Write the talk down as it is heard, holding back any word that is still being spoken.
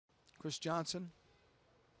Chris Johnson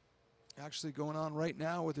actually going on right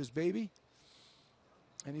now with his baby.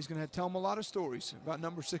 And he's going to tell him a lot of stories about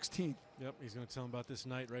number 16. Yep, he's going to tell him about this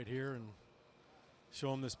night right here and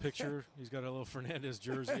show him this picture. He's got a little Fernandez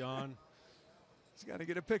jersey on. He's got to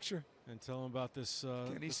get a picture. And tell him about this.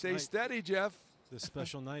 Can he this stay night, steady, Jeff? This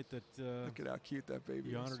special night that look at how cute that baby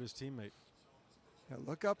he is. honored his teammate. Now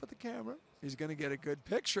look up at the camera. He's going to get a good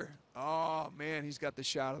picture. Oh, man, he's got the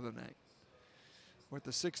shot of the night with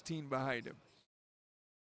the 16 behind him.